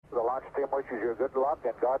Launch team wishes you good luck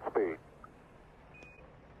and Godspeed.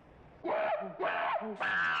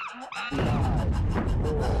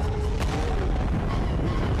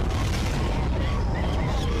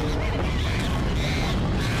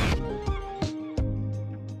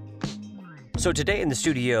 So today in the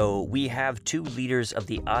studio, we have two leaders of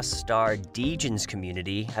the Astar Degens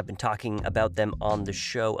community. I've been talking about them on the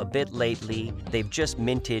show a bit lately. They've just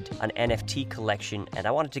minted an NFT collection, and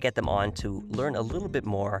I wanted to get them on to learn a little bit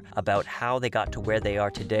more about how they got to where they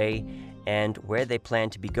are today and where they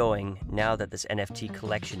plan to be going now that this NFT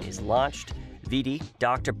collection is launched. VD,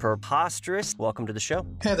 Dr. Preposterous, welcome to the show.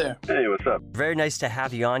 Hey there. Hey, what's up? Very nice to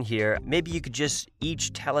have you on here. Maybe you could just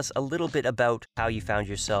each tell us a little bit about how you found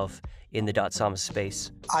yourself in the .SOM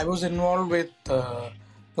space. I was involved with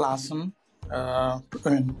Plassen,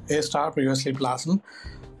 Astar, previously Plassen,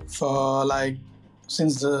 for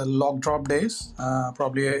since the log drop days,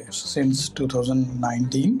 probably since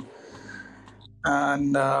 2019.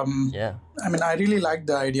 And I really like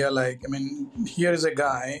the idea. Here is a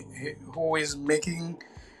guy who is making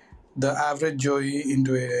the average Joey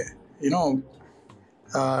into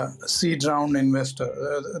a seed round investor.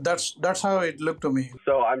 That's how it looked to me.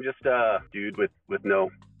 So I'm just a dude with no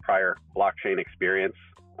prior blockchain experience.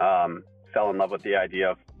 Fell in love with the idea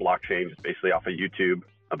of blockchain just basically off of YouTube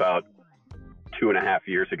about 2.5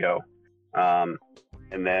 years ago.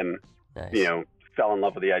 And then, Nice. Fell in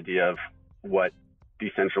love with the idea of what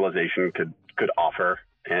decentralization could offer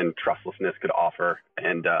and trustlessness could offer,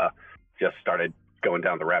 and just started going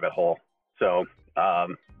down the rabbit hole. So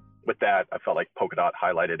with that, I felt like Polkadot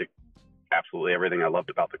highlighted absolutely everything I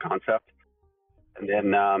loved about the concept. And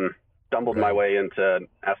then stumbled my way into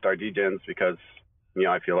Astar Degens because,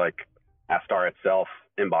 I feel like Astar itself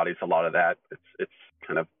embodies a lot of that. It's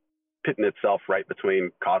kind of pitting itself right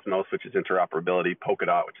between Cosmos, which is interoperability,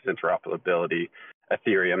 Polkadot, which is interoperability,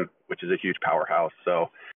 Ethereum, which is a huge powerhouse.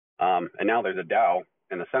 So, and now there's a DAO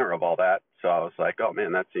in the center of all that. So I was like, oh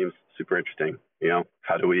man, that seems super interesting.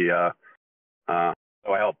 How do we, how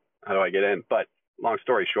do I help? How do I get in? But long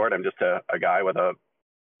story short, I'm just a guy with a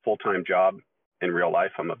full-time job in real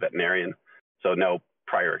life. I'm a veterinarian, so no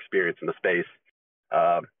prior experience in the space,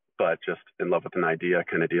 but just in love with an idea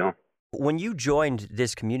kind of deal. When you joined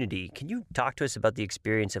this community, can you talk to us about the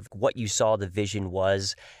experience of what you saw the vision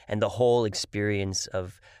was and the whole experience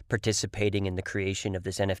of participating in the creation of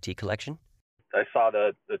this NFT collection? I saw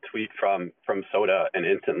the tweet from Soda and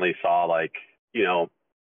instantly saw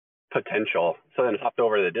potential. So then hopped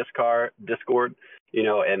over to the Discord,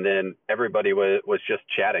 and then everybody was just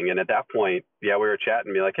chatting. And at that point, we were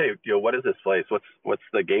chatting, be like, hey, what is this place? What's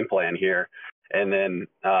the game plan here? And then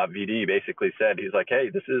VD basically said, he's like, hey,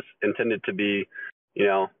 this is intended to be,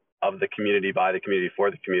 of the community, by the community, for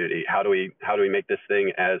the community. How do we make this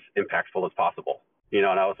thing as impactful as possible? And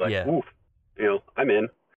I was like, oof, I'm in.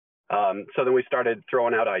 So then we started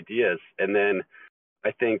throwing out ideas. And then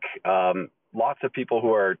I think lots of people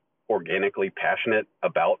who are organically passionate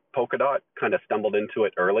about Polkadot kind of stumbled into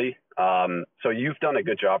it early. So you've done a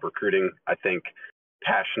good job recruiting, I think,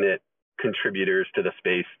 passionate contributors to the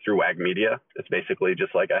space through WAG Media. It's basically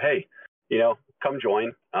just like hey, come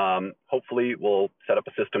join. Hopefully we'll set up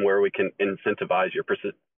a system where we can incentivize your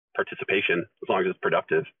participation as long as it's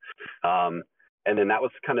productive. And then that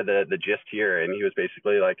was kind of the gist here. And he was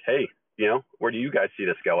basically like, hey, where do you guys see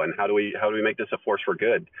this going? How do we make this a force for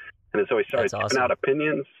good? And so we started chipping out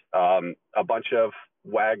opinions. A bunch of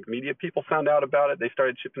WAG Media people found out about it. They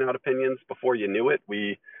started chipping out opinions. Before you knew it,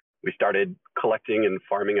 we started collecting and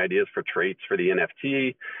farming ideas for traits for the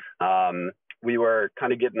NFT. We were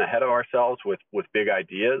kind of getting ahead of ourselves with big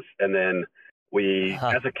ideas. And then we,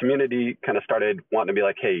 as a community, kind of started wanting to be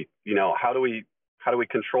like, hey, how do we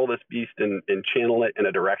control this beast and channel it in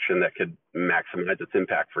a direction that could maximize its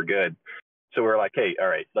impact for good? So we were like, hey, all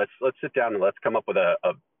right, let's sit down and let's come up with a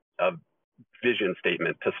vision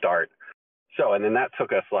statement to start. So, and then that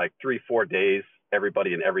took us 3-4 days,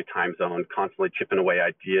 everybody in every time zone, constantly chipping away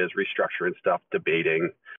ideas, restructuring stuff,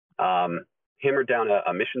 debating, hammered down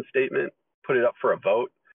a mission statement, put it up for a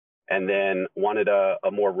vote, and then wanted a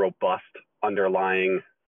more robust, underlying,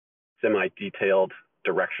 semi-detailed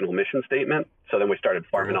directional mission statement. So then we started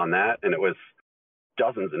farming on that, and it was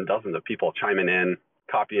dozens and dozens of people chiming in,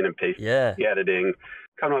 copying and pasting, editing,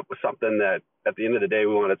 coming up with something that at the end of the day,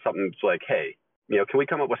 we wanted something that's like, hey, can we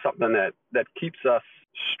come up with something that keeps us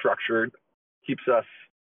structured, keeps us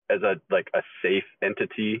as a safe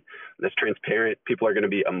entity that's transparent? People are going to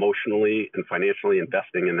be emotionally and financially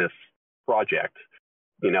investing in this project.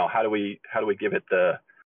 How do we give it the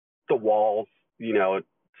walls,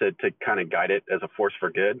 to kind of guide it as a force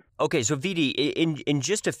for good? Okay, so VD, in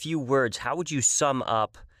just a few words, how would you sum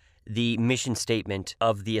up the mission statement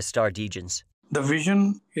of the Astar Degens? The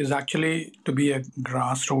vision is actually to be a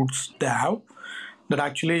grassroots DAO that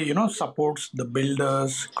actually, supports the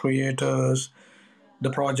builders, creators, the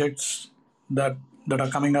projects that are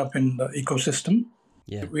coming up in the ecosystem.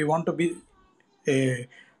 Yeah. We want to be a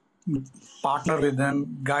partner with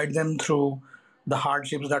them, guide them through the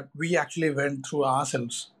hardships that we actually went through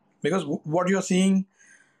ourselves. Because what you're seeing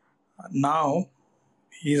now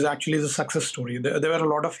is actually the success story. There were a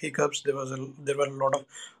lot of hiccups. There were a lot of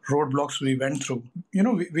roadblocks we went through.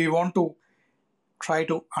 We want to try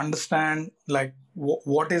to understand like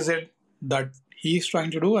what is it that he's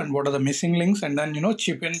trying to do and what are the missing links, and then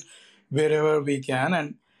chip in wherever we can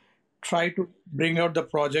and try to bring out the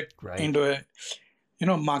project into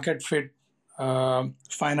a market fit,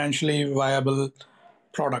 financially viable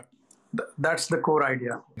product. That's the core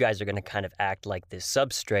idea. You guys are going to kind of act like this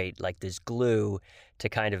substrate, like this glue to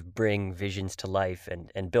kind of bring visions to life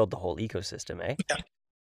and build the whole ecosystem, eh? Yeah.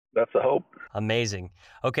 That's the hope. Amazing.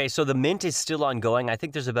 Okay, so the mint is still ongoing. I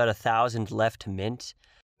think there's about 1,000 left to mint.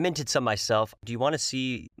 Minted some myself. Do you want to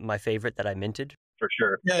see my favorite that I minted? For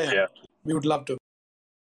sure. Yeah. We would love to.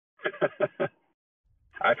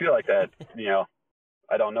 I feel like that,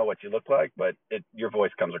 I don't know what you look like, but your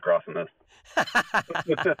voice comes across in this.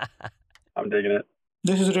 I'm digging it.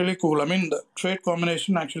 This is really cool. I mean, the trait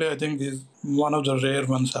combination actually, I think, is one of the rare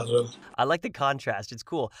ones as well. I like the contrast. It's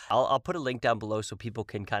cool. I'll put a link down below so people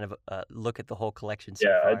can kind of look at the whole collection so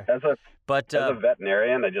far. As a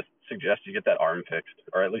veterinarian, I just suggest you get that arm fixed,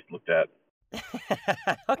 or at least looked at.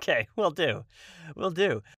 Okay, will do.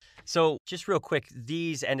 So just real quick,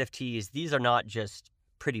 these NFTs, these are not just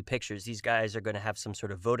pretty pictures. These guys are going to have some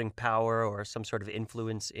sort of voting power or some sort of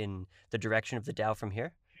influence in the direction of the DAO from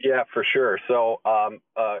here? Yeah, for sure. So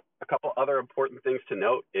a couple other important things to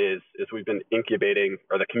note is we've been incubating,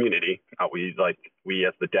 or the community, we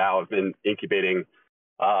as the DAO have been incubating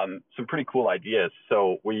some pretty cool ideas.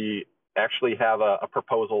 So we actually have a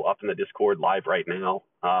proposal up in the Discord live right now.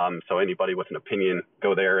 So anybody with an opinion,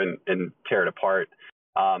 go there and tear it apart.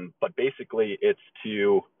 But basically, it's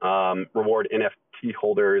to reward NFT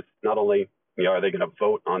holders. Not only are they going to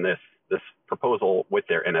vote on this proposal with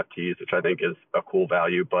their NFTs, which I think is a cool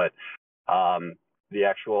value, but the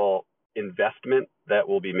actual investment that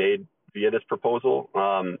will be made via this proposal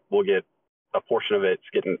will get a portion of it's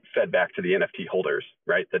getting fed back to the NFT holders,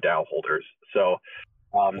 right? The DAO holders. So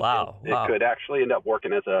it could actually end up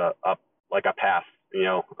working as a pass,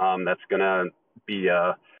 that's going to be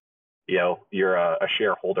you're a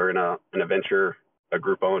shareholder in a venture, a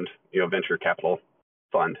group owned, venture capital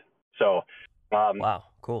fund. So wow,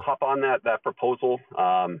 cool. Hop on that proposal.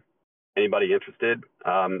 Anybody interested,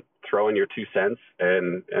 throw in your 2 cents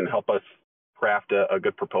and help us craft a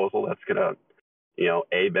good proposal that's going to,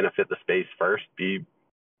 A, benefit the space first, B,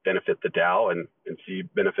 benefit the DAO, and C,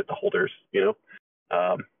 benefit the holders,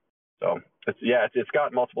 So it's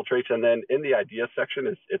got multiple traits. And then in the ideas section,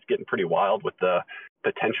 it's getting pretty wild with the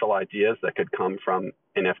potential ideas that could come from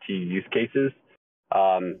NFT use cases.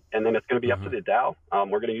 And then it's going to be up to the DAO.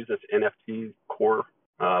 We're going to use this NFT core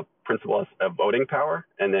principle of voting power.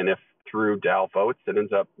 And then if through DAO votes, it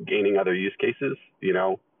ends up gaining other use cases,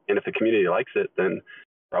 and if the community likes it, then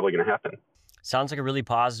probably going to happen. Sounds like a really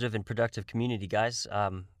positive and productive community, guys.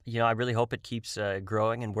 I really hope it keeps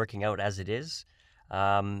growing and working out as it is.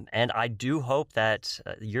 And I do hope that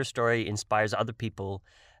your story inspires other people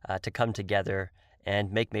to come together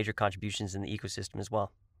and make major contributions in the ecosystem as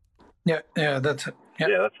well. Yeah, that's it. Yeah,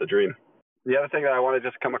 that's the dream. The other thing that I want to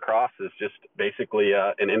just come across is just basically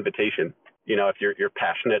an invitation. If you're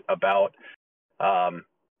passionate about,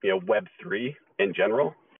 Web3 in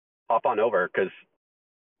general, hop on over, because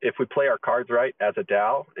if we play our cards right as a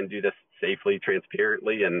DAO and do this safely,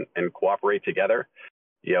 transparently, and cooperate together,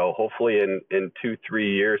 hopefully in 2-3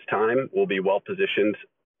 years' time, we'll be well positioned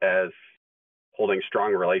as holding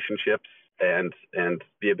strong relationships and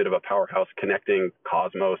be a bit of a powerhouse connecting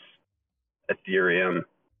Cosmos, Ethereum,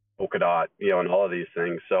 Polkadot, and all of these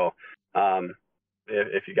things. So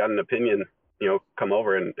if you got an opinion, come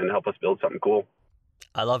over and help us build something cool.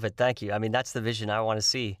 I love it. Thank you. I mean, that's the vision I want to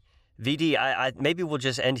see. VD, I maybe we'll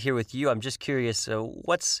just end here with you. I'm just curious,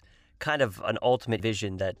 what's kind of an ultimate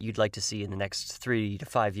vision that you'd like to see in the next 3 to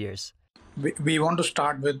 5 years? We want to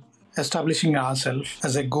start with establishing ourselves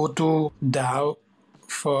as a go-to DAO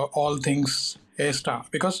for all things Astar.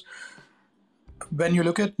 Because when you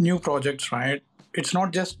look at new projects, right, it's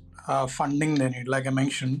not just funding they need. Like I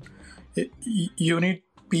mentioned, you need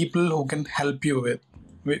people who can help you with.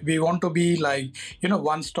 We want to be like,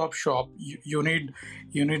 one-stop shop. You need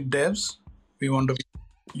devs. We want to be.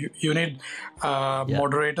 You need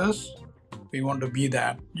moderators. We want to be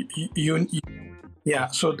that. Yeah,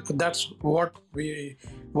 so that's what we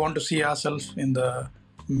want to see ourselves in the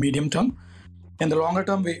medium term. In the longer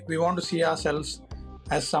term, we want to see ourselves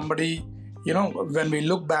as somebody, when we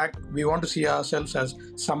look back, we want to see ourselves as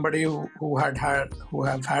somebody who have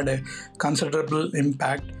had a considerable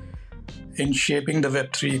impact in shaping the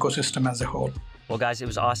Web3 ecosystem as a whole. Well, guys, it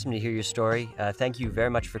was awesome to hear your story. Thank you very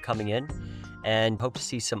much for coming in, and hope to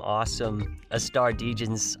see some awesome Astar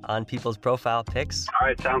Degens on people's profile pics. All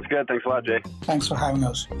right, sounds good. Thanks a lot, Jay. Thanks for having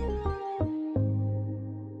us.